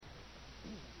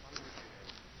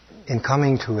In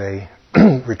coming to a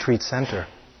retreat center,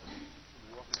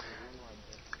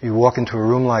 you walk into a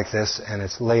room like this and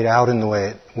it's laid out in the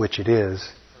way which it is,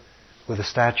 with a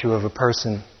statue of a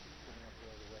person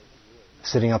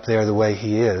sitting up there the way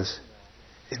he is.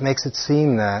 It makes it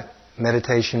seem that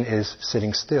meditation is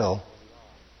sitting still,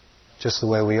 just the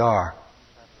way we are.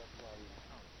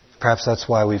 Perhaps that's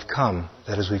why we've come.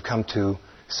 That is, we've come to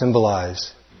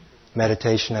symbolize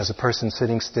meditation as a person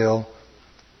sitting still,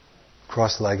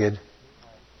 cross-legged,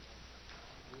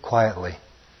 quietly.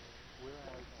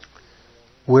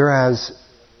 Whereas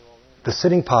the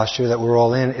sitting posture that we're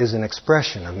all in is an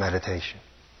expression of meditation.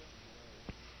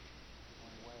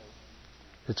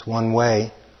 It's one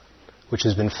way which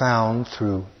has been found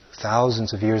through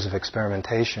thousands of years of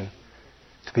experimentation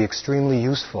to be extremely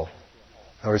useful,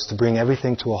 or is to bring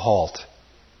everything to a halt,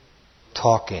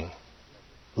 talking,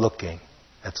 looking,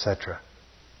 etc.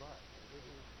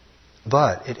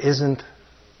 But it isn't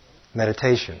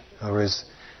meditation, or it's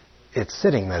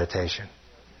sitting meditation.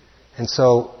 And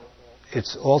so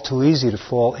it's all too easy to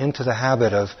fall into the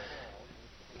habit of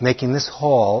making this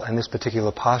hall and this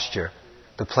particular posture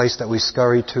the place that we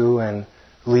scurry to and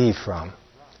leave from,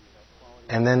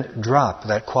 and then drop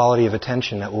that quality of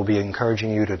attention that we'll be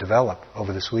encouraging you to develop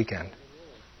over this weekend.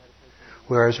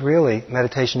 Whereas really,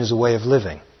 meditation is a way of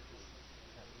living.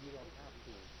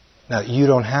 Now, you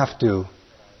don't have to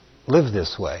live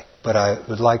this way, but I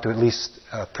would like to at least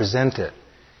present it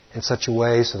in such a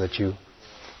way so that you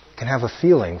can have a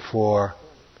feeling for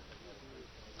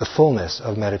the fullness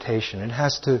of meditation. It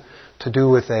has to do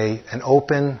with an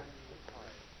open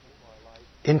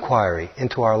inquiry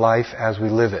into our life as we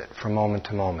live it from moment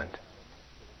to moment.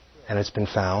 And it's been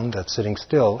found that sitting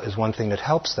still is one thing that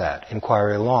helps that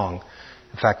inquiry along,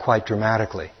 in fact, quite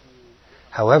dramatically.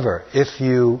 However, if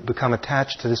you become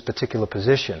attached to this particular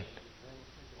position,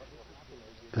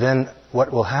 then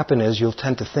what will happen is you'll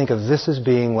tend to think of this as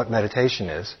being what meditation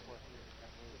is.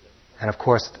 And of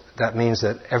course, that means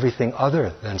that everything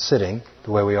other than sitting,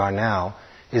 the way we are now,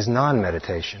 is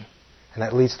non-meditation. And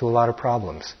that leads to a lot of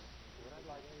problems.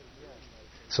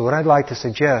 So what I'd like to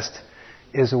suggest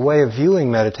is a way of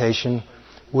viewing meditation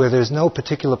where there's no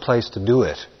particular place to do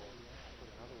it.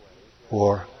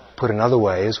 Or, put another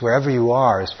way, is wherever you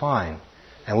are is fine.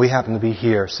 And we happen to be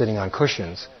here sitting on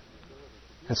cushions.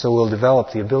 And so we'll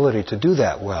develop the ability to do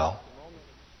that well.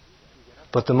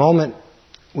 But the moment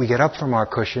we get up from our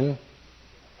cushion,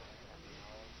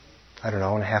 I don't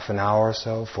know, in half an hour or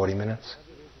so, 40 minutes,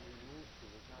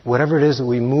 whatever it is that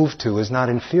we move to is not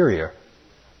inferior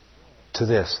to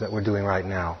this that we're doing right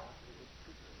now.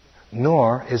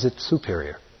 Nor is it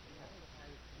superior.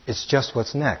 It's just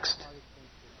what's next.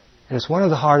 And it's one of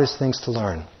the hardest things to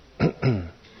learn.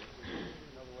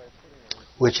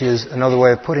 Which is, another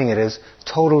way of putting it is,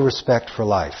 total respect for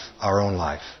life, our own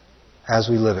life, as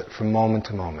we live it from moment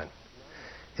to moment.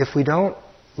 If we don't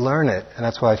learn it, and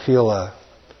that's why I feel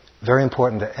very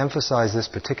important to emphasize this,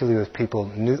 particularly with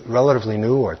people relatively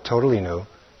new or totally new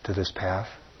to this path,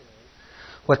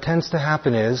 what tends to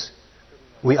happen is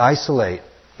we isolate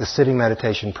the sitting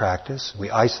meditation practice, we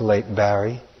isolate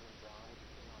Barry,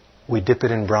 we dip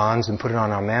it in bronze and put it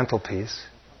on our mantelpiece,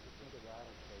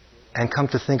 and come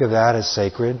to think of that as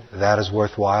sacred, that as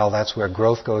worthwhile, that's where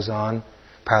growth goes on,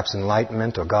 perhaps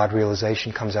enlightenment or God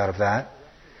realization comes out of that.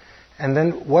 And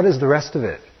then what is the rest of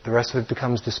it? The rest of it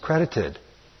becomes discredited.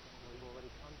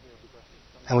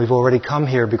 And we've already come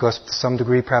here because to some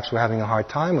degree perhaps we're having a hard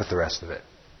time with the rest of it.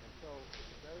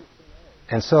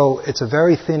 And so it's a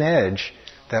very thin edge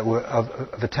that we're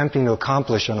of attempting to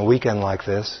accomplish on a weekend like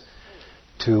this,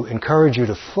 to encourage you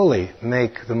to fully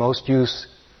make the most use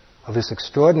of this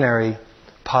extraordinary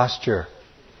posture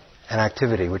and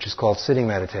activity, which is called sitting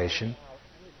meditation,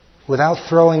 without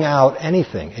throwing out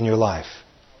anything in your life.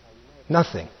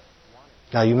 Nothing.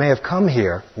 Now, you may have come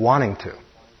here wanting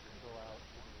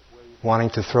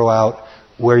to throw out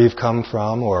where you've come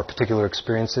from or particular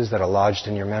experiences that are lodged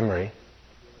in your memory,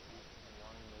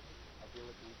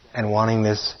 and wanting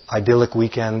this idyllic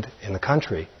weekend in the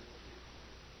country,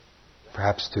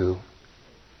 perhaps to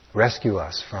rescue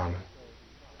us from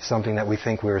something that we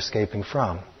think we're escaping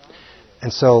from.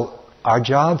 And so our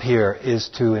job here is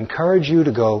to encourage you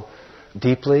to go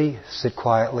deeply, sit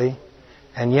quietly,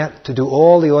 and yet to do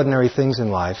all the ordinary things in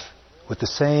life with the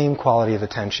same quality of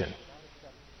attention,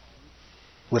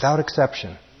 without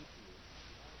exception.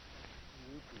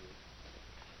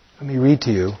 Let me read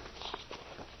to you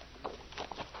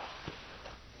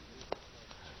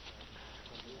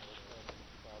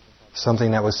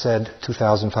something that was said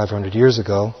 2,500 years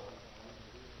ago.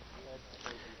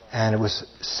 And it was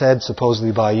said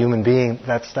supposedly by a human being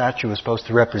that statue was supposed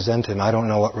to represent him. I don't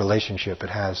know what relationship it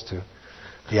has to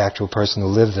the actual person who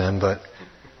lived then, but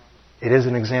it is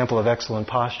an example of excellent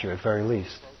posture at very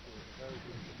least.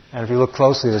 And if you look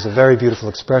closely, there's a very beautiful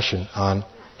expression on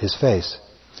his face.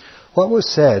 What was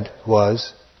said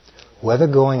was, whether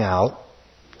going out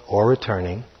or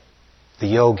returning, the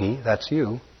yogi, that's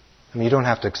you. I mean, you don't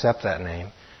have to accept that name.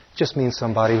 It just means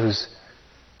somebody who's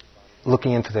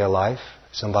looking into their life,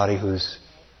 somebody who's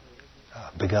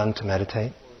begun to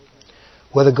meditate.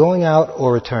 Whether going out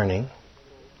or returning,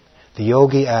 the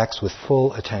yogi acts with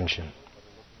full attention.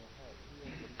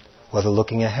 Whether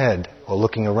looking ahead or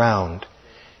looking around,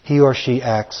 he or she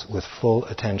acts with full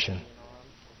attention.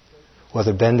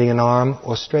 Whether bending an arm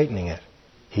or straightening it,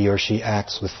 he or she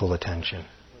acts with full attention.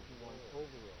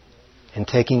 In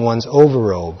taking one's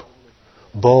overrobe,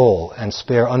 bowl, and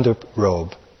spare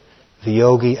underrobe, the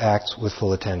yogi acts with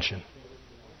full attention.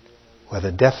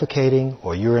 Whether defecating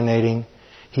or urinating,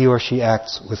 he or she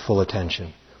acts with full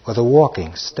attention. Whether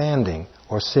walking, standing,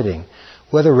 or sitting,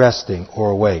 whether resting or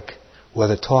awake,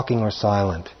 whether talking or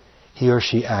silent, he or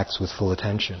she acts with full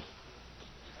attention.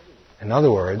 In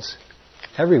other words,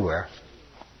 everywhere,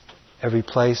 every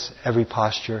place, every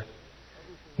posture,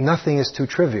 nothing is too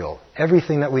trivial.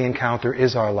 Everything that we encounter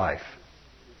is our life.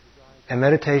 And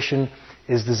meditation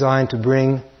is designed to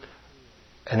bring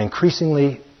an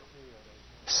increasingly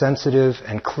sensitive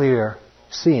and clear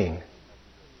seeing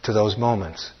to those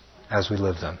moments as we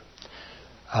live them.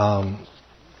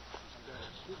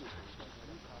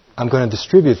 I'm going to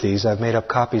distribute these. I've made up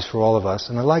copies for all of us,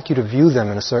 and I'd like you to view them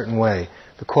in a certain way.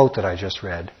 The quote that I just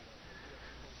read.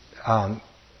 To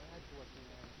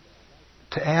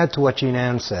add to what Jean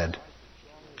Ann said,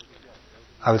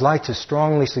 I would like to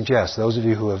strongly suggest, those of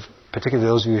you who have, particularly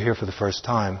those of you here for the first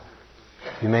time,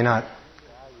 you may not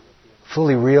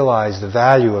fully realize the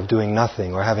value of doing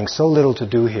nothing or having so little to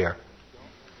do here.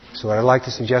 So what I'd like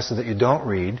to suggest is that you don't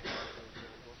read.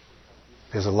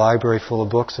 There's a library full of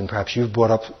books, and perhaps you've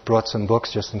brought some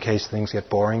books just in case things get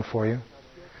boring for you.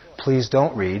 Please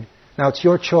don't read. Now, it's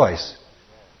your choice.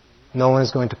 No one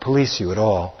is going to police you at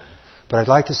all. But I'd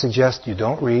like to suggest you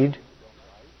don't read.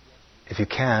 If you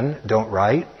can, don't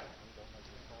write.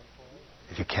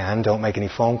 If you can, don't make any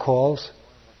phone calls.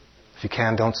 If you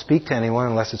can, don't speak to anyone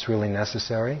unless it's really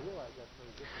necessary.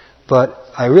 But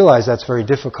I realize that's very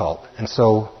difficult, and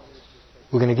so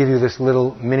we're going to give you this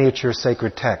little miniature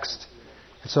sacred text.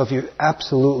 And so if you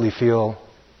absolutely feel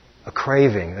a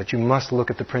craving that you must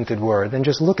look at the printed word, then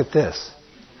just look at this.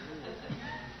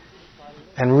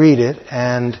 And read it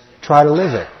and try to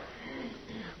live it.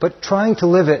 But trying to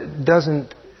live it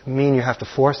doesn't mean you have to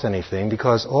force anything,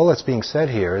 because all that's being said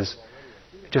here is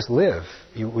just live.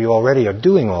 We already are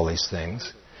doing all these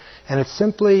things. And it's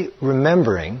simply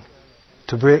remembering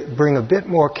to bring a bit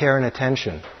more care and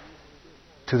attention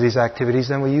to these activities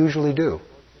than we usually do.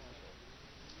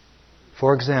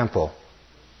 For example,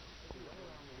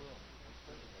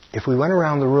 if we went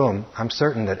around the room, I'm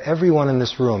certain that everyone in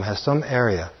this room has some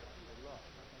area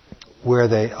where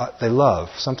they love,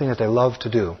 something that they love to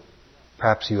do.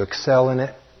 Perhaps you excel in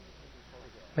it.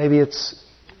 Maybe it's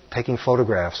taking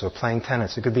photographs or playing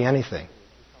tennis. It could be anything.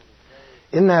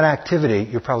 In that activity,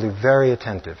 you're probably very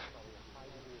attentive.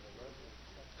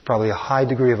 Probably a high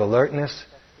degree of alertness.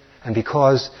 And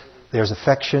because there's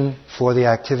affection for the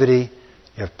activity,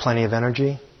 you have plenty of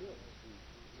energy.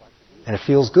 And it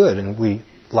feels good, and we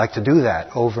like to do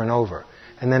that over and over.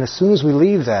 And then as soon as we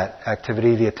leave that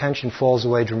activity, the attention falls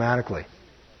away dramatically.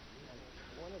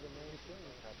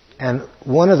 And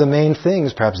one of the main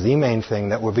things, perhaps the main thing,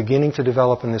 that we're beginning to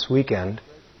develop in this weekend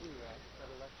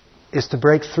is to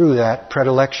break through that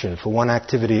predilection for one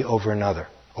activity over another,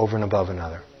 over and above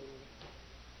another.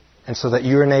 And so that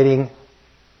urinating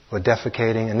or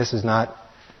defecating, and this is not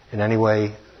in any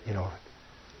way,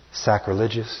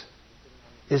 sacrilegious,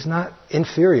 is not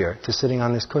inferior to sitting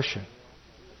on this cushion.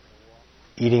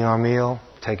 Eating our meal,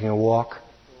 taking a walk,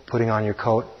 putting on your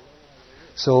coat.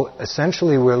 So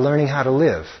essentially we're learning how to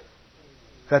live.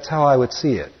 That's how I would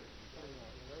see it.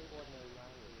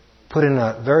 Put in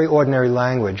a very ordinary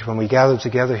language, when we gather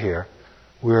together here,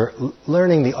 we're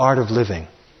learning the art of living.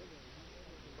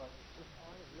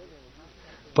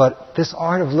 But this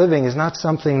art of living is not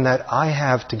something that I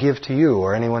have to give to you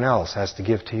or anyone else has to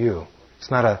give to you. It's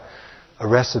not a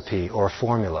recipe or a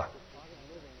formula.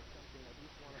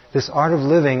 This art of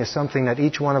living is something that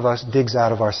each one of us digs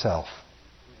out of ourselves.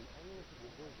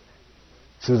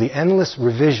 Through the endless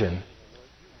revision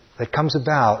that comes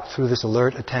about through this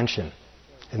alert attention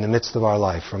in the midst of our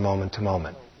life from moment to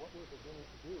moment.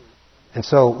 And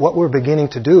so what we're beginning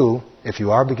to do, if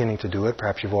you are beginning to do it,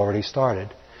 perhaps you've already started,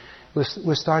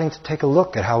 we're starting to take a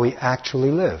look at how we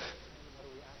actually live.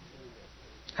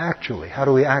 Actually, how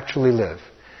do we actually live?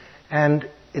 And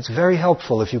it's very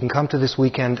helpful if you can come to this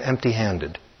weekend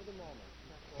empty-handed.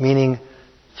 Meaning,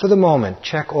 for the moment,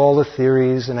 check all the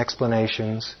theories and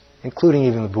explanations, including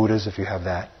even the Buddhas if you have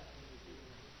that.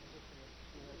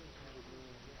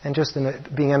 And just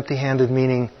being empty-handed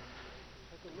meaning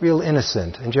real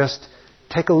innocent. And just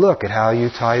take a look at how you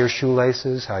tie your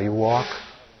shoelaces, how you walk,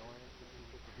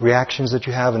 reactions that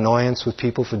you have, annoyance with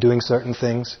people for doing certain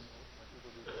things,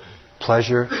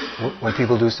 pleasure when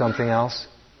people do something else.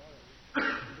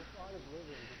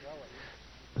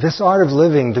 This art of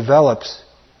living develops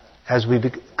as we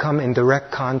come in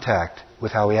direct contact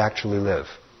with how we actually live.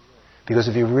 Because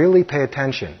if you really pay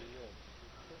attention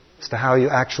as to how you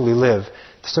actually live,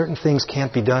 certain things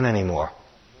can't be done anymore.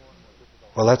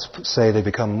 Well, let's say they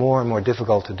become more and more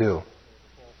difficult to do.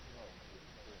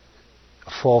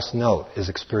 A false note is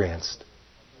experienced.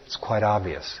 It's quite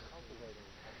obvious.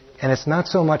 And it's not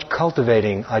so much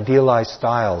cultivating idealized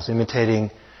styles,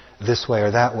 imitating this way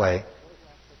or that way,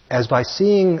 as by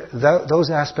seeing those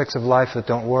aspects of life that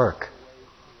don't work.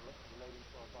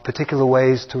 Particular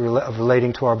ways of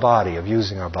relating to our body, of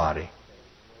using our body.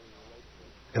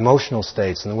 Emotional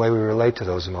states and the way we relate to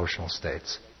those emotional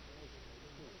states.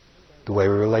 The way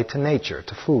we relate to nature,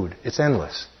 to food. It's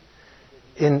endless.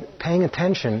 In paying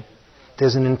attention,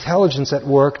 there's an intelligence at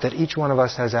work that each one of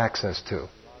us has access to.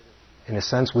 In a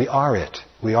sense, we are it.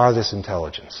 We are this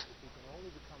intelligence.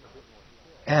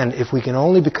 And if we can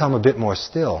only become a bit more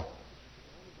still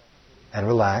and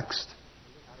relaxed,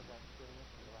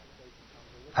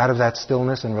 out of that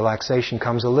stillness and relaxation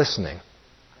comes a listening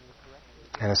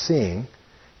and a seeing,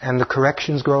 and the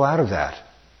corrections grow out of that.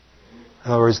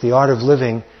 In other words, the art of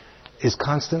living is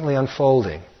constantly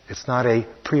unfolding. It's not a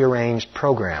prearranged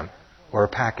program or a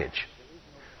package.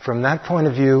 From that point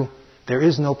of view, there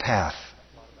is no path.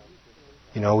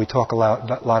 You know, we talk a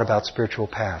lot about spiritual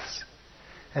paths.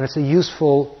 And it's a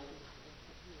useful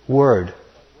word.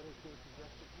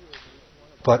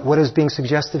 But what is being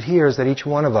suggested here is that each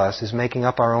one of us is making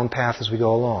up our own path as we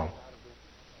go along.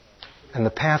 And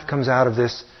the path comes out of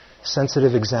this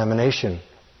sensitive examination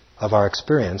of our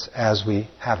experience as we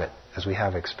have it, as we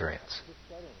have experience.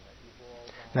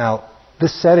 Now,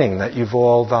 this setting that you've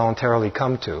all voluntarily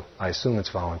come to, I assume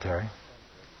it's voluntary.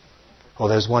 Well,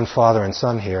 there's one father and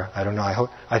son here. I don't know.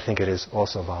 I think it is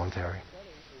also voluntary.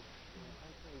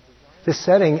 This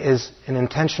setting is an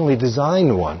intentionally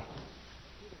designed one.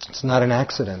 It's not an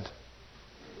accident.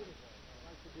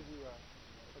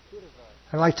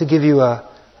 I'd like to give you a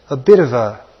bit of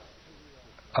a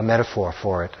metaphor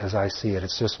for it as I see it.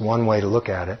 It's just one way to look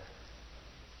at it.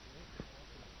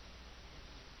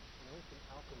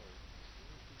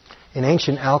 In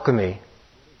ancient alchemy,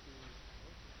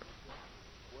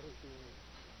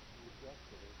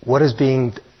 what is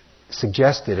being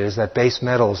suggested is that base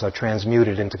metals are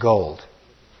transmuted into gold.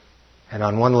 And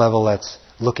on one level, that's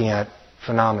looking at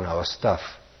phenomena or stuff,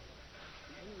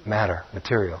 matter,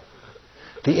 material.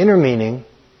 The inner meaning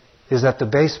is that the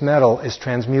base metal is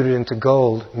transmuted into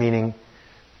gold, meaning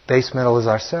base metal is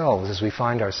ourselves as we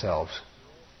find ourselves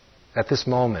at this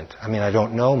moment. I mean, I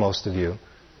don't know most of you,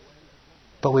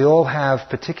 but we all have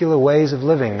particular ways of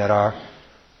living that are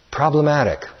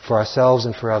problematic for ourselves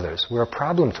and for others. We're a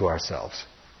problem to ourselves.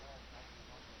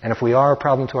 And if we are a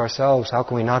problem to ourselves, how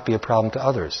can we not be a problem to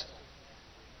others?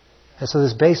 And so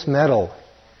this base metal,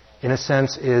 in a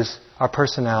sense, is our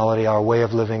personality, our way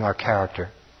of living, our character,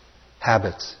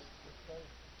 habits.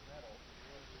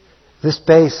 This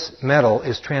base metal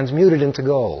is transmuted into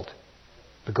gold.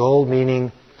 The gold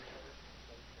meaning,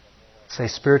 say,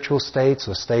 spiritual states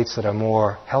or states that are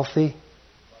more healthy,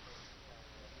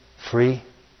 free,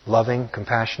 loving,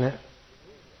 compassionate.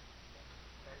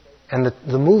 And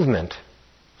the movement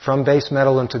from base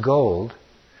metal into gold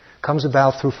comes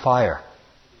about through fire.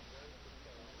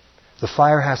 The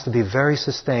fire has to be very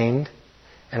sustained,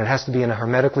 and it has to be in a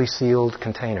hermetically sealed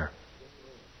container.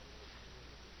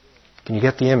 Can you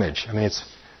get the image? I mean,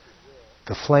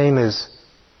 the flame is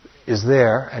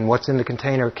there, and what's in the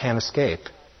container can't escape.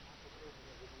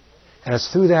 And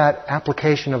it's through that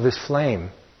application of this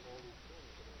flame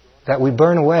that we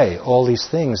burn away all these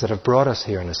things that have brought us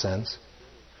here, in a sense.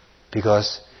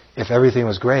 Because if everything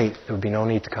was great, there would be no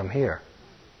need to come here.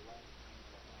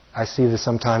 I see this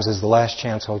sometimes as the last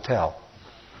chance hotel.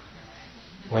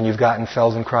 When you've gotten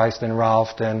Feldenkrais and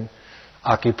Rolf and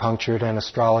acupunctured and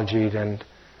astrologied and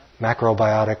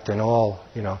macrobiotic and all,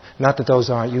 Not that those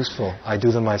aren't useful. I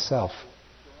do them myself.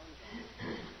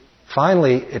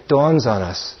 Finally, it dawns on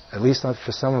us, at least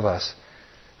for some of us,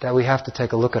 that we have to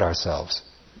take a look at ourselves.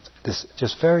 This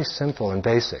just very simple and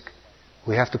basic.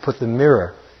 We have to put the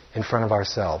mirror in front of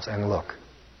ourselves and look.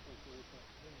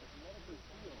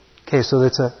 Okay, so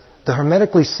the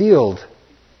hermetically sealed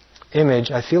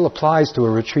image, I feel, applies to a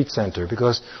retreat center,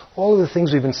 because all of the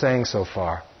things we've been saying so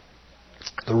far,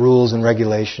 the rules and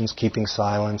regulations, keeping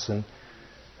silence and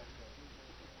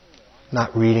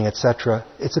not reading, etc.,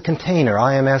 it's a container.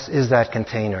 IMS is that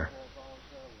container.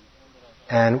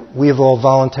 And we have all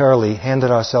voluntarily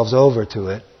handed ourselves over to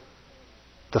it.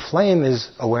 The flame is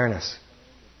awareness.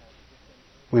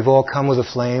 We've all come with a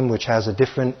flame which has a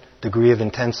different degree of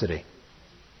intensity.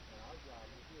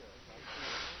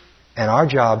 And our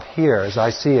job here, as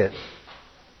I see it,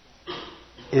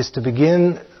 is to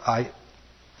begin a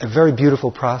very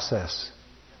beautiful process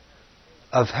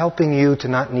of helping you to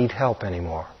not need help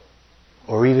anymore.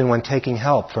 Or even when taking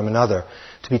help from another,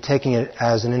 to be taking it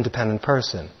as an independent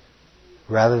person,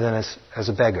 rather than as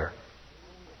a beggar.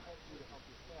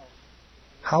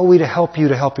 How are we to help you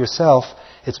to help yourself?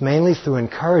 It's mainly through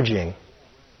encouraging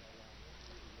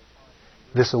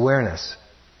this awareness,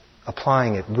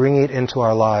 applying it, bringing it into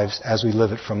our lives as we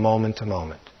live it from moment to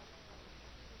moment.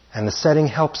 And the setting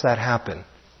helps that happen.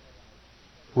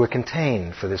 We're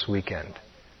contained for this weekend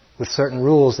with certain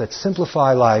rules that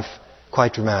simplify life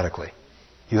quite dramatically.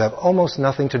 You have almost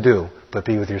nothing to do but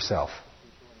be with yourself.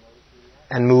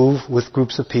 And move with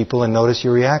groups of people and notice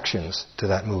your reactions to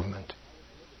that movement.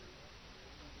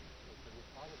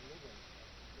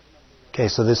 Okay,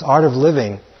 so this art of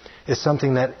living is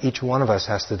something that each one of us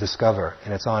has to discover,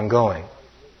 and it's ongoing.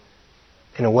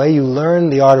 In a way, you learn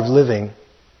the art of living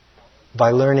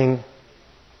by learning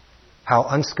how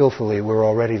unskillfully we're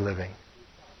already living.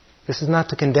 This is not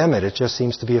to condemn it, it just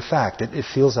seems to be a fact. It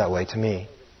feels that way to me.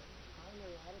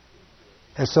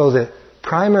 And so the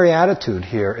primary attitude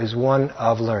here is one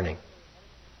of learning.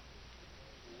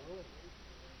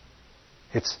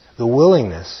 It's the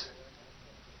willingness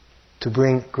to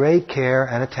bring great care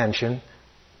and attention,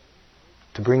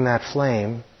 to bring that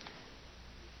flame,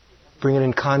 bring it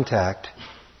in contact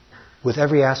with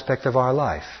every aspect of our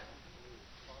life.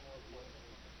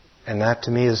 And that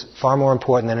to me is far more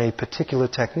important than any particular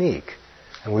technique.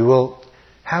 And we will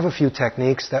have a few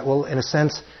techniques that will, in a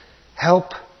sense,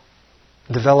 help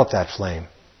develop that flame.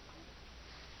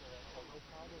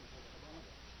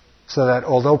 So that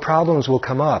although problems will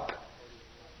come up,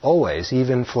 always,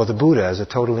 even for the Buddha as a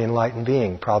totally enlightened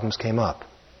being, problems came up,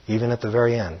 even at the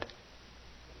very end.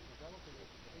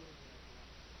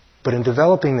 But in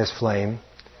developing this flame,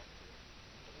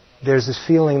 there's this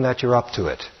feeling that you're up to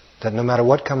it, that no matter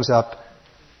what comes up,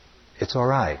 it's all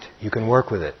right. You can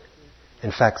work with it.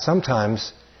 In fact,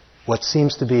 sometimes what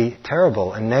seems to be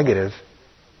terrible and negative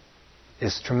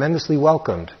is tremendously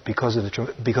welcomed because of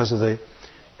the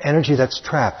energy that's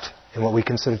trapped in what we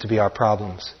consider to be our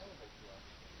problems,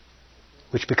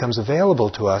 which becomes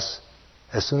available to us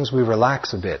as soon as we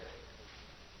relax a bit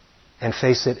and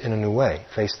face it in a new way,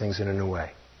 face things in a new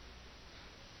way.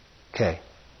 Okay.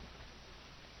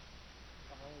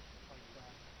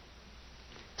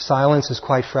 Silence is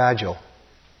quite fragile.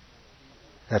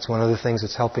 That's one of the things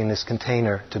that's helping this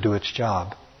container to do its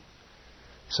job.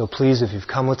 So please, if you've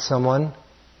come with someone,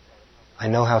 I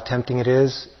know how tempting it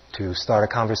is to start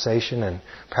a conversation and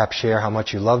perhaps share how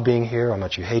much you love being here, how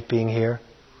much you hate being here.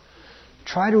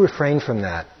 Try to refrain from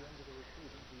that.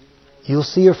 You'll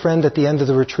see your friend at the end of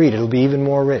the retreat. It'll be even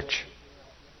more rich.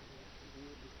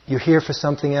 You're here for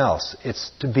something else.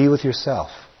 It's to be with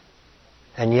yourself.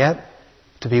 And yet,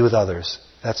 to be with others.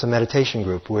 That's a meditation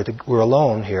group. We're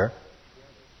alone here.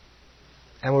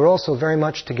 And we're also very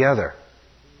much together.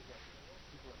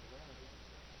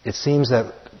 It seems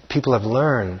that people have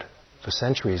learned for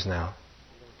centuries now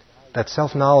that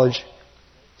self-knowledge,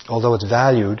 although it's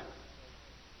valued,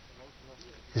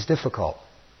 is difficult.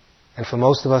 And for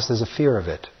most of us, there's a fear of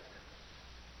it.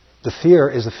 The fear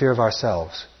is the fear of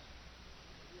ourselves.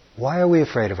 Why are we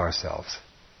afraid of ourselves?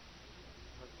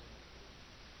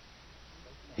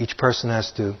 Each person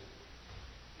has to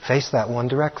face that one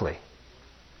directly.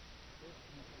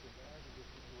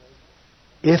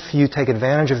 If you take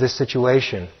advantage of this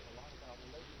situation,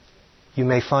 you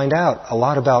may find out a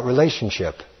lot about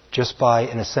relationship just by,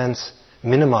 in a sense,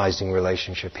 minimizing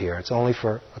relationship here. It's only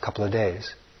for a couple of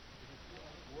days.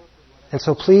 And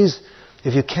so please,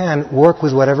 if you can, work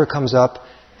with whatever comes up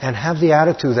and have the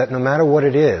attitude that no matter what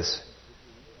it is,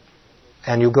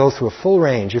 and you go through a full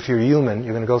range, if you're human,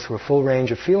 you're going to go through a full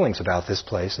range of feelings about this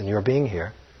place and your being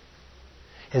here.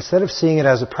 Instead of seeing it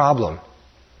as a problem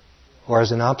or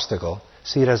as an obstacle,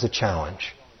 see it as a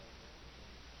challenge.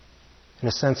 In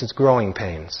a sense, it's growing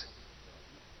pains.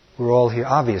 We're all here,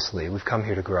 obviously, we've come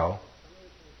here to grow,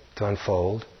 to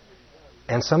unfold.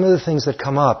 And some of the things that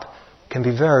come up can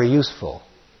be very useful.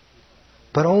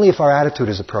 But only if our attitude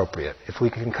is appropriate, if we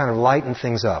can kind of lighten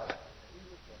things up,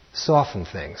 soften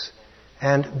things,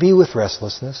 and be with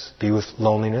restlessness, be with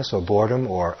loneliness or boredom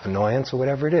or annoyance or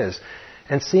whatever it is,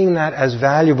 and seeing that as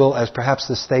valuable as perhaps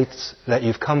the states that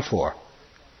you've come for,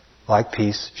 like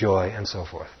peace, joy, and so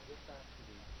forth.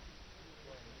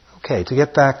 Okay, to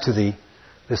get back to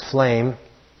this flame,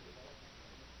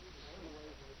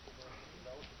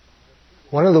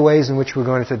 one of the ways in which we're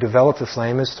going to develop the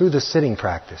flame is through the sitting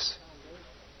practice.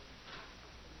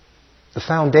 The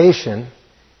foundation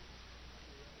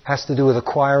has to do with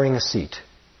acquiring a seat.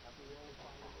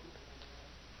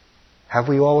 Have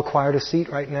we all acquired a seat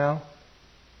right now?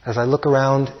 As I look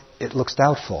around, it looks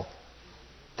doubtful.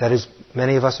 That is,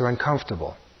 many of us are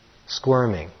uncomfortable,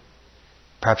 squirming.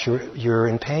 Perhaps you're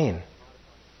in pain.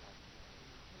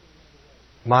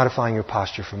 Modifying your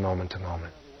posture from moment to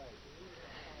moment.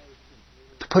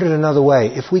 To put it another way,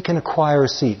 if we can acquire a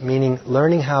seat, meaning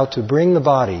learning how to bring the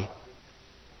body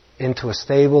into a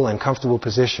stable and comfortable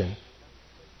position,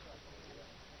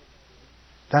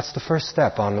 that's the first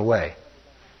step on the way.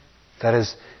 That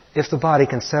is, if the body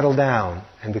can settle down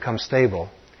and become stable,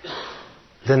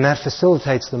 then that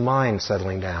facilitates the mind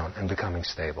settling down and becoming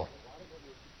stable.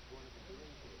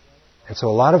 And so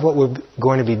a lot of what we're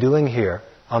going to be doing here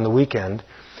on the weekend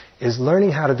is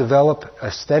learning how to develop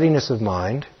a steadiness of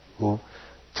mind. We'll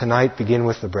tonight begin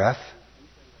with the breath.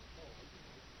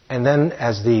 And then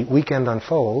as the weekend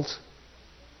unfolds,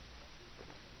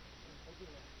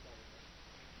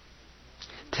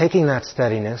 taking that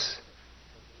steadiness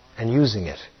and using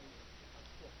it.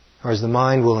 Or as the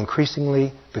mind will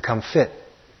increasingly become fit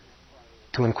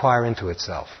to inquire into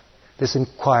itself. This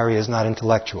inquiry is not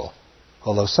intellectual,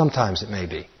 although sometimes it may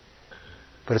be.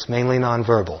 But it's mainly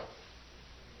nonverbal.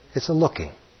 It's a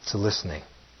looking, it's a listening.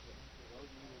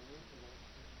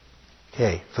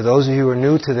 Okay, for those of you who are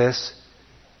new to this,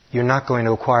 you're not going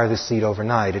to acquire this seat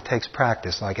overnight. It takes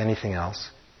practice like anything else.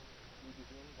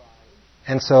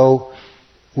 And so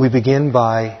we begin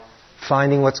by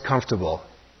finding what's comfortable.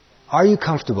 Are you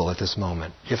comfortable at this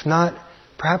moment? If not,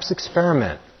 perhaps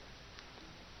experiment.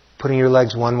 Putting your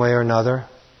legs one way or another.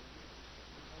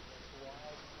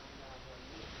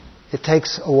 It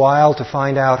takes a while to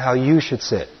find out how you should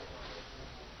sit.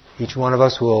 Each one of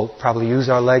us will probably use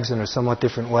our legs in a somewhat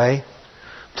different way.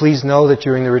 Please know that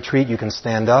during the retreat you can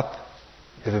stand up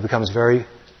if it becomes very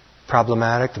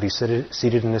problematic to be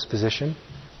seated in this position.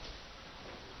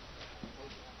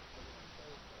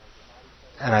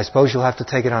 And I suppose you'll have to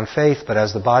take it on faith, but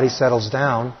as the body settles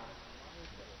down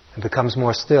and becomes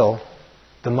more still,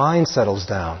 the mind settles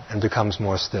down and becomes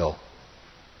more still.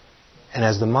 And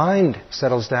as the mind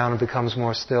settles down and becomes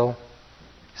more still,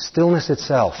 stillness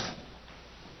itself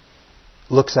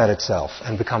looks at itself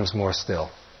and becomes more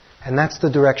still. And that's the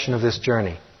direction of this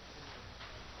journey.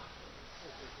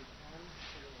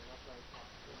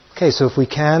 Okay, so if we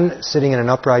can, sitting in an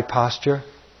upright posture,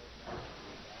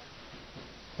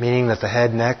 meaning that the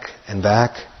head, neck, and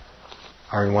back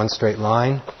are in one straight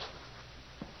line.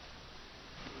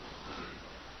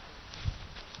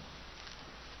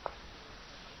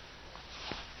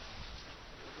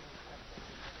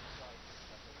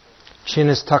 Chin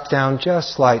is tucked down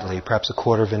just slightly, perhaps a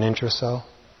quarter of an inch or so.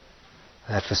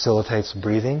 That facilitates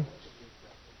breathing.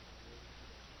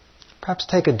 Perhaps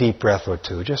take a deep breath or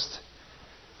two. Just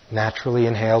naturally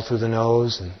inhale through the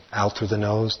nose and out through the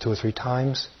nose 2 or 3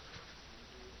 times.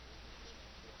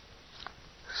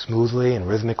 Smoothly and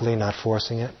rhythmically, not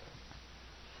forcing it.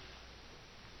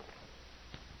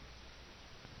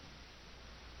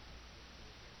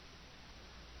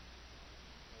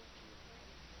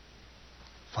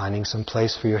 Finding some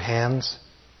place for your hands.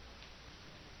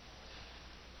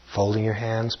 Folding your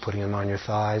hands, putting them on your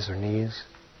thighs or knees.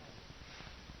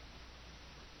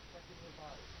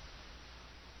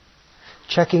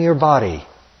 Checking your body.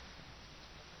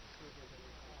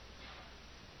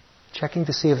 Checking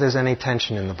to see if there's any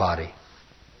tension in the body.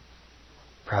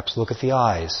 Perhaps look at the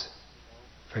eyes.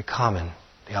 Very common.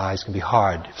 The eyes can be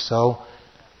hard. If so,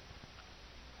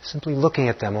 simply looking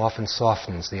at them often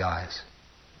softens the eyes.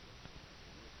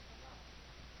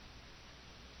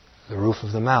 The roof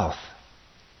of the mouth.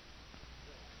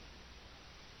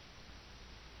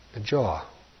 The jaw.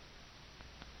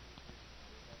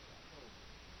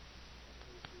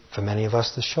 For many of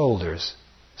us, the shoulders,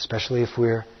 especially if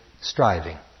we're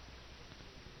striving.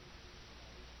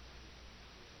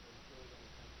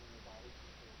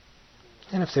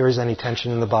 And if there is any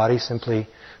tension in the body, simply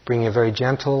bringing a very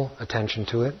gentle attention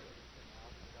to it.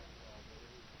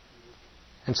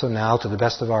 And so now, to the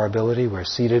best of our ability, we're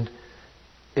seated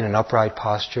in an upright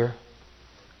posture.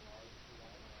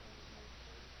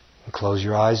 And close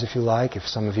your eyes if you like. If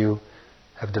some of you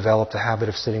have developed a habit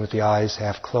of sitting with the eyes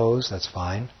half closed, that's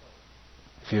fine.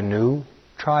 If you're new,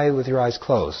 try it with your eyes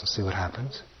closed and see what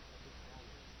happens.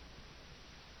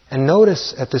 And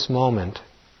notice at this moment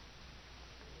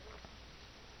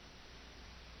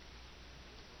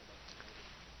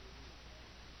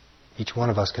each one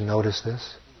of us can notice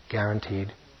this,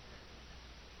 guaranteed,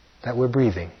 that we're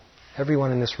breathing.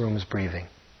 Everyone in this room is breathing.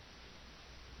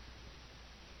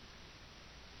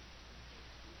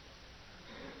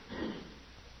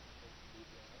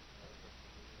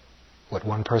 What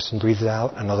one person breathes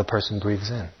out, another person breathes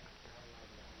in.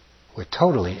 We're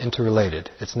totally interrelated.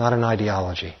 It's not an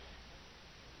ideology.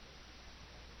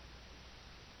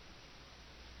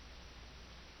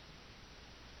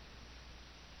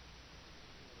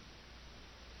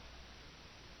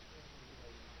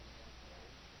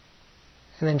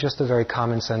 And in just a very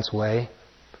common sense way,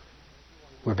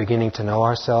 we're beginning to know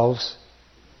ourselves.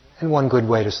 And one good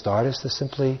way to start is to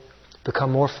simply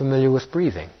become more familiar with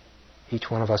breathing.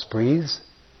 Each one of us breathes.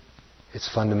 It's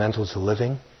fundamental to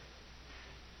living.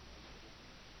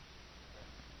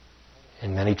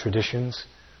 In many traditions,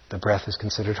 the breath is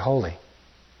considered holy.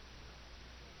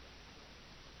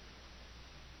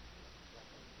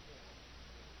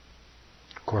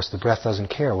 Of course, the breath doesn't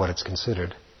care what it's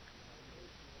considered.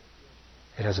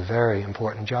 It has a very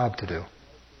important job to do.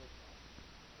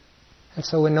 And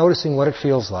so we're noticing what it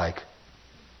feels like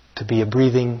to be a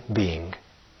breathing being,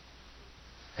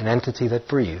 an entity that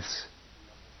breathes.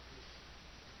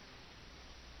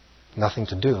 Nothing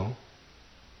to do.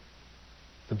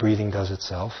 The breathing does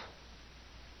itself.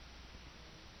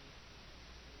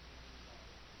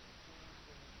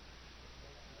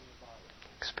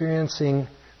 Experiencing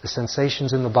the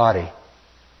sensations in the body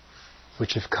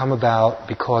which have come about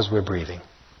because we're breathing.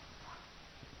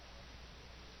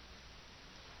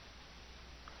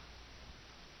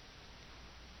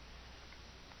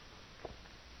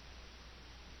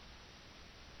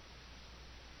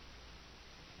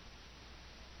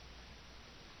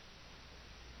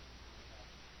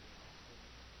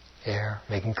 Air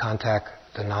making contact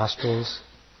with the nostrils,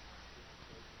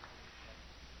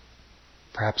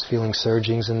 perhaps feeling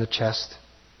surgings in the chest,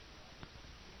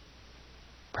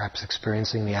 perhaps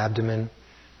experiencing the abdomen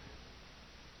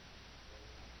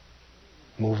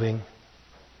moving,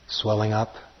 swelling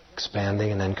up,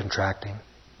 expanding and then contracting.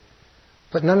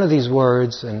 But none of these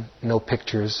words and no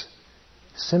pictures,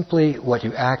 simply what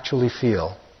you actually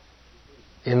feel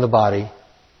in the body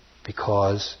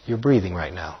because you're breathing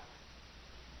right now.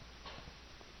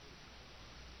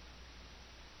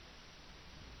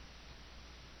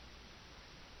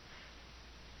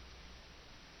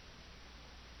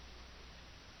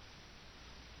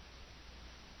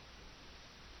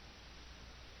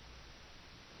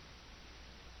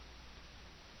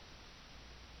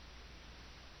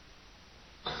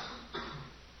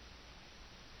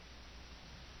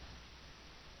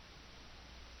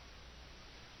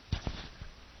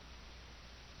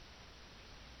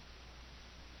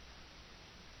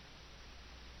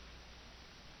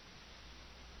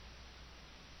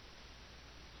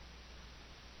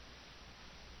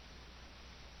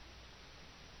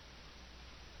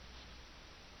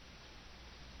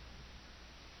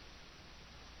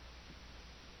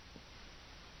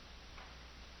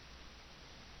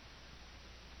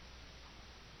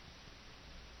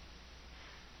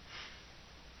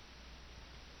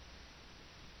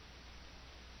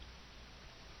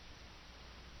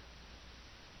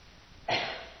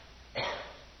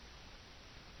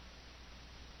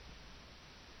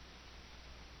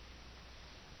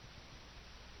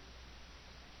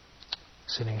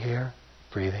 Sitting here,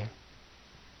 breathing.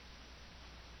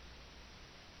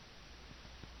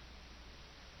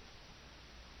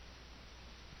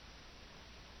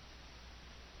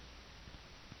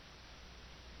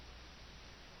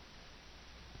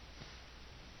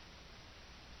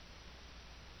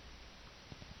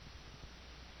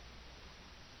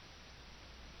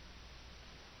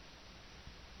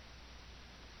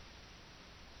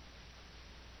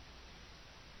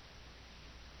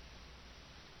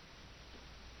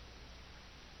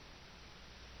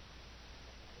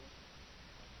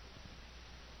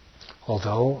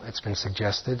 Although it's been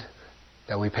suggested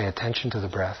that we pay attention to the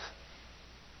breath,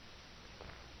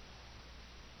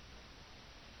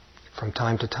 from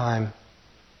time to time,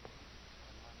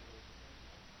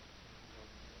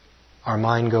 our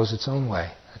mind goes its own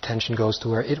way. Attention goes to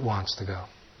where it wants to go.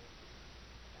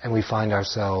 And we find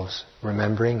ourselves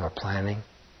remembering or planning,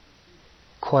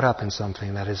 caught up in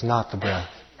something that is not the breath.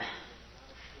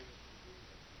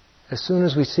 As soon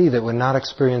as we see that we're not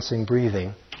experiencing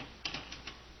breathing,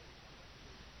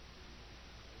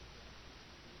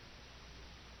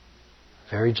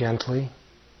 very gently,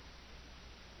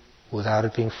 without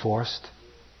it being forced,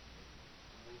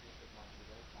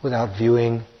 without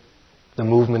viewing the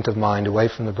movement of mind away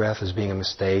from the breath as being a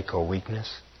mistake or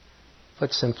weakness,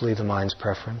 but simply the mind's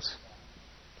preference.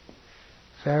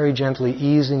 Very gently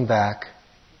easing back,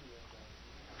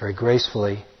 very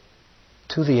gracefully,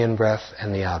 to the in-breath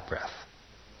and the out-breath.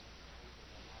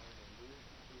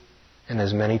 And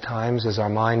as many times as our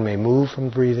mind may move from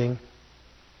breathing,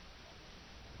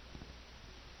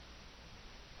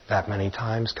 that many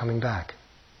times coming back.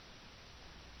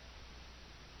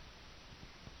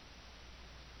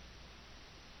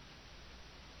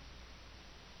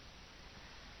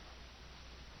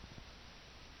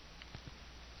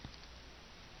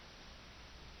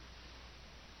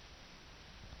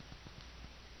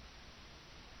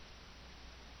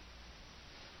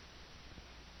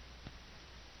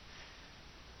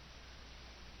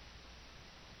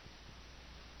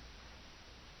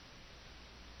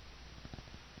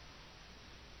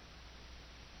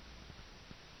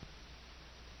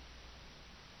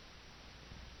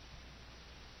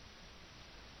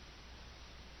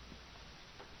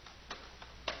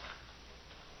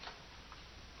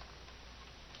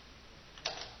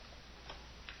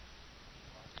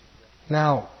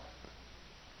 Now,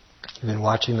 you've been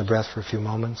watching the breath for a few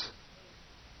moments.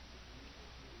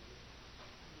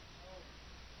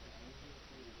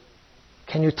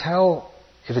 Can you tell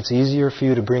if it's easier for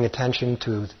you to bring attention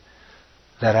to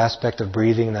that aspect of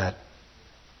breathing that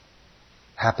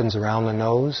happens around the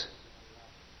nose,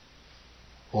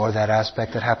 or that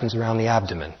aspect that happens around the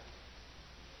abdomen?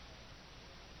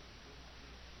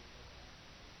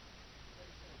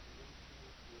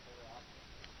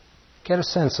 Get a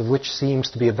sense of which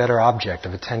seems to be a better object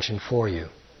of attention for you.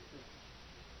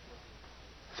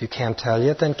 If you can't tell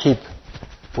yet, then keep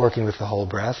working with the whole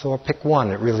breath, or pick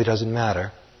one. It really doesn't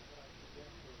matter.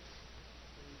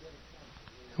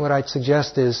 What I'd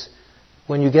suggest is,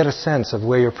 when you get a sense of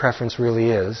where your preference really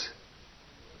is,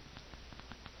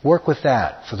 work with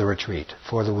that for the retreat,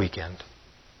 for the weekend.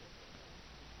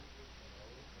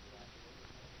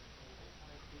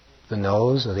 The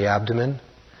nose or the abdomen.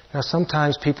 Now,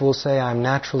 sometimes people will say, I'm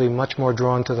naturally much more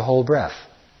drawn to the whole breath,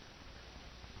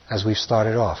 as we've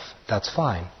started off. That's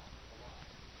fine.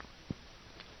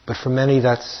 But for many,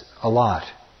 that's a lot,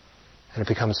 and it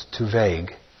becomes too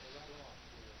vague.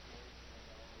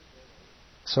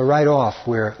 So right off,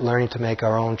 we're learning to make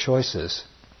our own choices.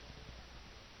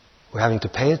 We're having to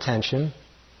pay attention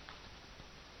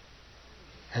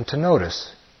and to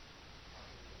notice.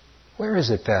 Where is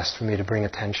it best for me to bring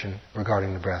attention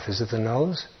regarding the breath? Is it the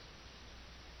nose?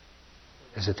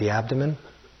 Is it the abdomen?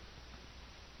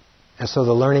 And so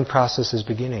the learning process is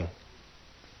beginning.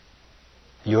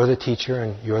 You're the teacher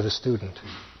and you're the student.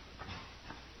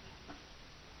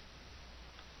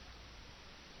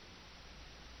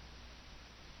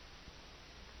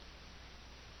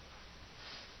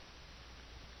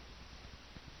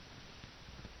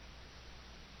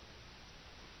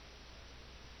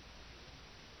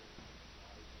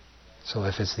 So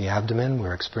if it's the abdomen,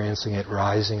 we're experiencing it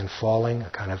rising and falling, a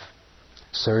kind of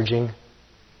surging,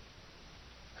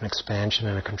 an expansion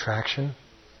and a contraction.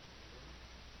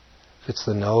 If it's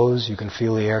the nose, you can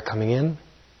feel the air coming in,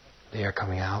 the air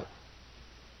coming out.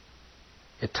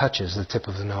 It touches the tip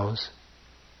of the nose.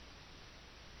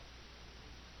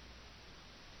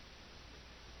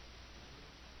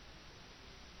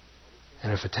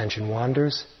 And if attention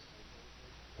wanders,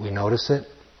 we notice it,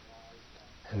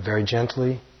 and very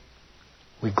gently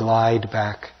we glide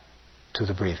back to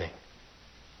the breathing.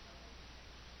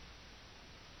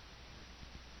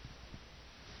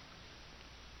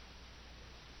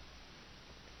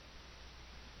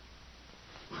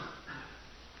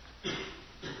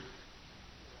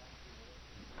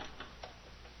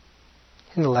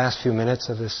 In the last few minutes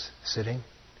of this sitting,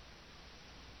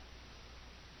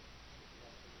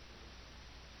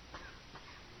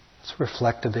 let's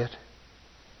reflect a bit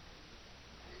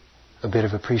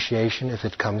of appreciation if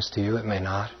it comes to you, it may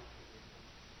not.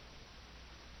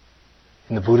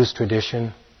 In the Buddhist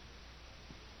tradition,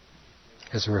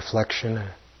 as a reflection,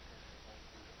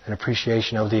 an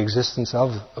appreciation of the existence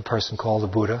of a person called the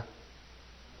Buddha,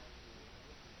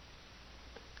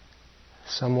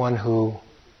 someone who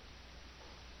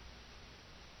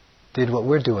did what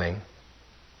we're doing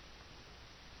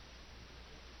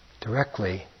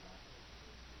directly,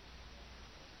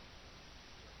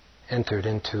 entered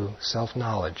into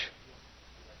self-knowledge,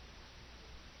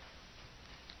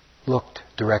 looked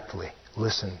directly,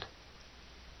 listened.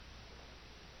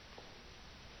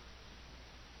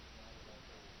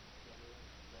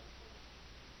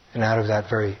 And out of that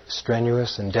very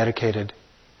strenuous and dedicated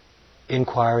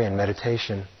inquiry and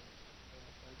meditation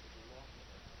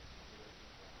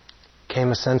came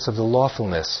a sense of the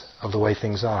lawfulness of the way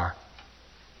things are.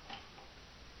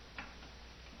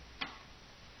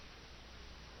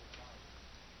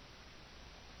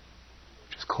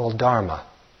 Which is called Dharma.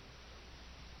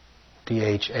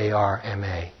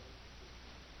 D-H-A-R-M-A.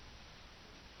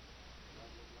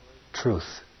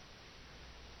 Truth.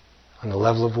 On the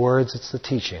level of words, it's the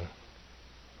teaching.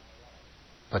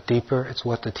 But deeper, it's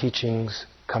what the teachings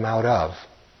come out of.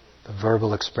 The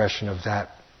verbal expression of that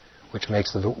which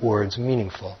makes the words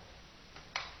meaningful.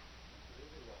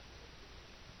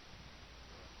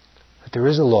 But there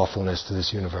is a lawfulness to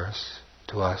this universe,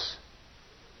 to us.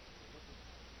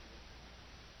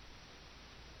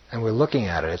 And we're looking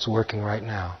at it. It's working right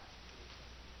now.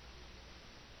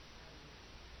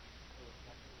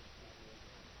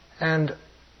 And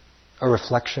a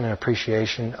reflection and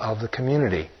appreciation of the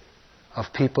community, of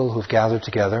people who've gathered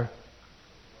together.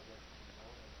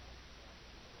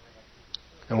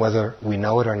 And whether we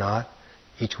know it or not,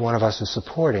 each one of us is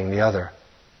supporting the other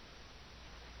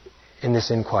in this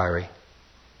inquiry,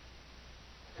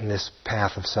 in this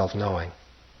path of self-knowing.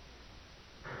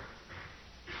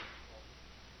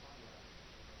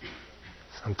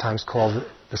 Sometimes called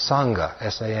the Sangha,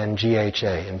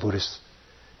 S-A-N-G-H-A in Buddhist,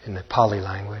 in the Pali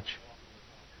language.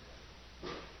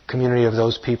 Community of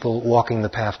those people walking the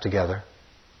path together.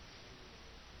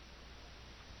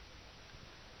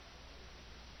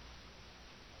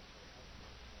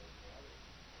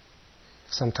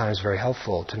 Sometimes very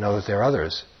helpful to know that there are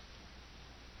others.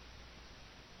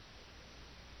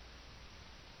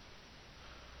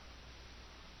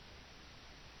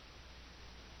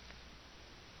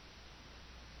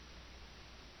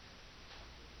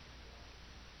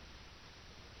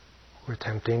 We're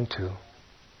attempting to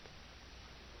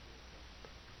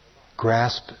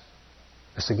grasp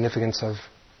the significance of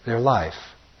their life,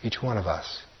 each one of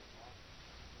us.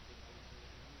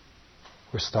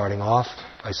 We're starting off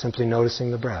by simply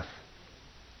noticing the breath.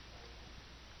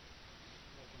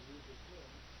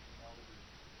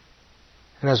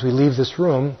 And as we leave this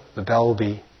room, the bell will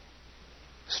be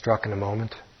struck in a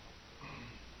moment.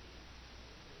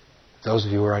 Those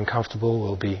of you who are uncomfortable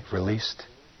will be released.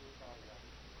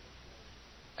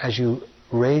 As you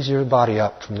raise your body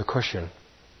up from the cushion,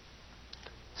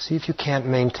 see if you can't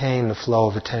maintain the flow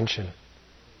of attention.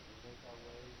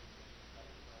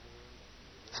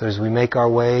 So as we make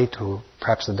our way to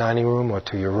perhaps the dining room or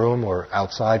to your room or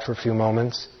outside for a few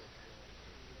moments,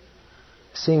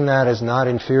 seeing that as not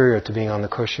inferior to being on the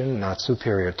cushion, not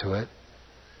superior to it,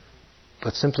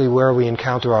 but simply where we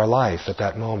encounter our life at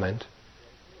that moment,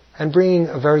 and bringing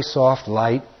a very soft,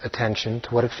 light attention to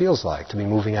what it feels like to be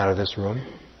moving out of this room.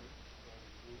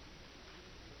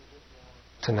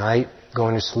 Tonight,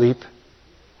 going to sleep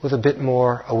with a bit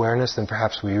more awareness than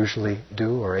perhaps we usually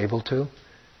do or able to.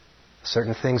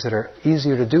 Certain things that are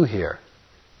easier to do here.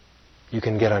 You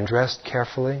can get undressed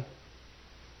carefully,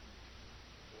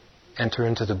 enter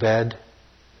into the bed,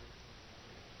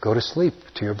 go to sleep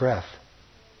to your breath.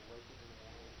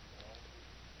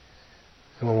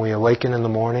 And when we awaken in the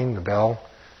morning, the bell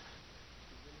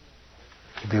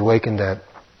will be awakened at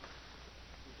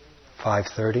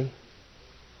 5:30.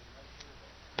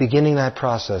 Beginning that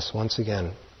process once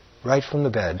again, right from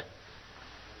the bed,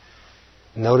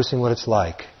 noticing what it's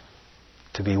like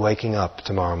to be waking up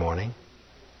tomorrow morning,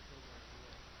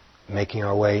 making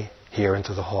our way here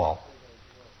into the hall.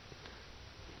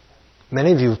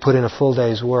 Many of you have put in a full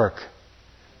day's work,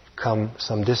 come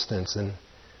some distance, and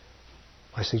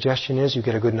my suggestion is you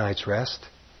get a good night's rest.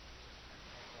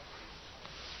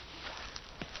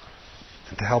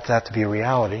 And to help that to be a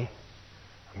reality,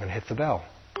 I'm going to hit the bell.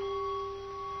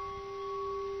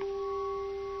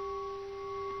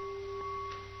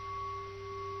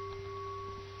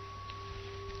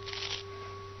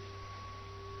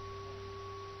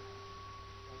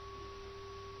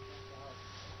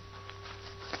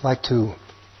 I'd like to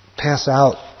pass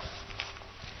out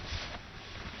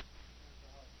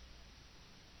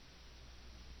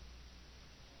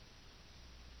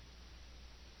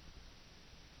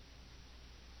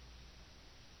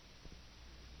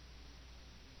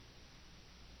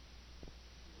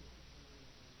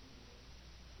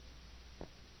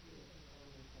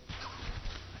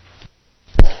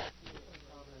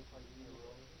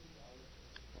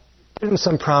in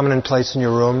some prominent place in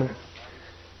your room.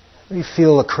 You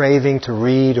feel a craving to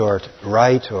read or to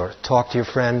write or talk to your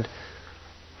friend,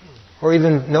 or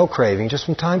even no craving. Just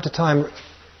from time to time,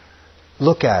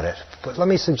 look at it. But let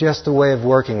me suggest a way of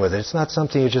working with it. It's not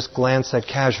something you just glance at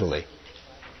casually.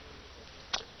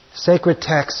 Sacred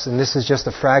texts, and this is just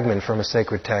a fragment from a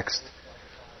sacred text,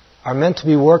 are meant to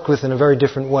be worked with in a very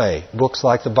different way. Books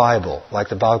like the Bible, like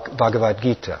the Bhagavad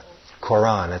Gita,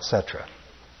 Quran, etc.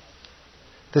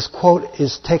 This quote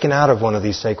is taken out of one of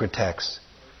these sacred texts.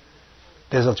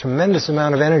 There's a tremendous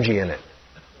amount of energy in it.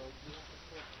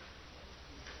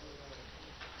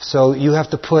 So you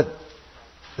have to put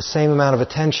the same amount of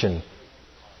attention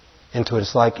into it.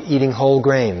 It's like eating whole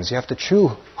grains. You have to chew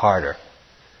harder.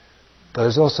 But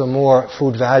there's also more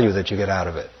food value that you get out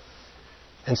of it.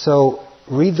 And so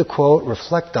read the quote,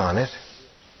 reflect on it.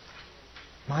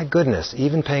 My goodness,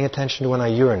 even paying attention to when I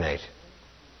urinate.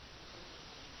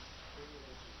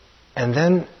 And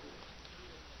then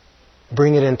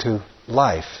bring it into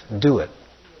life. Do it.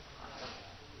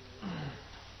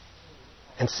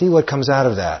 And see what comes out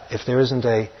of that. If there isn't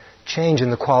a change in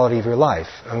the quality of your life,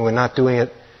 and we're not doing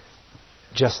it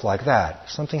just like that,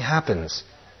 something happens.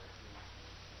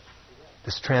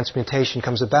 This transmutation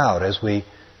comes about as we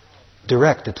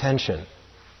direct attention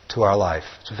to our life.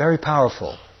 It's very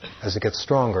powerful as it gets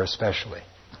stronger, especially.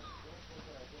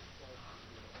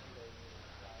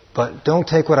 But don't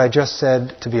take what I just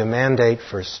said to be a mandate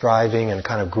for striving and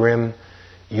kind of grim,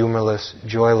 humorless,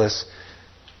 joyless,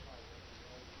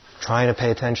 trying to pay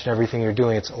attention to everything you're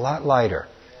doing. It's a lot lighter.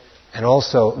 And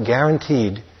also,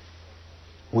 guaranteed,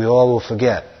 we all will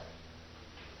forget.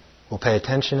 We'll pay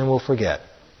attention and we'll forget.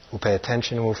 We'll pay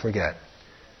attention and we'll forget.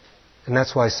 And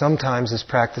that's why sometimes this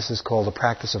practice is called the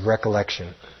practice of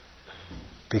recollection.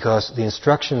 Because the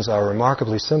instructions are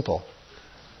remarkably simple.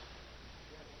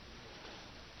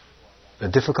 The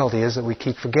difficulty is that we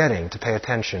keep forgetting to pay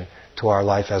attention to our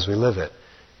life as we live it.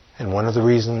 And one of the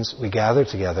reasons we gather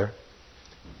together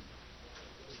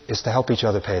is to help each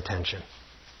other pay attention.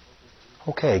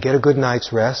 Okay, get a good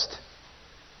night's rest.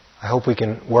 I hope we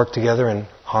can work together in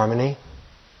harmony,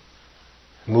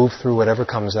 move through whatever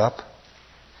comes up.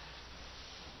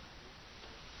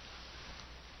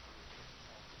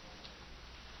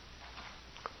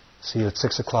 See you at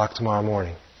 6 o'clock tomorrow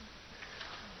morning.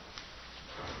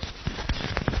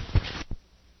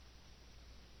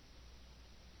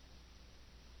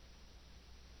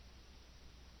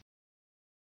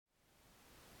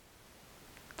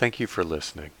 Thank you for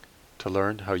listening. To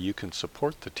learn how you can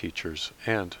support the teachers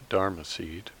and Dharma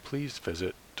Seed, please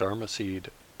visit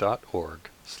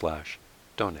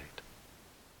dharmaseed.org/donate.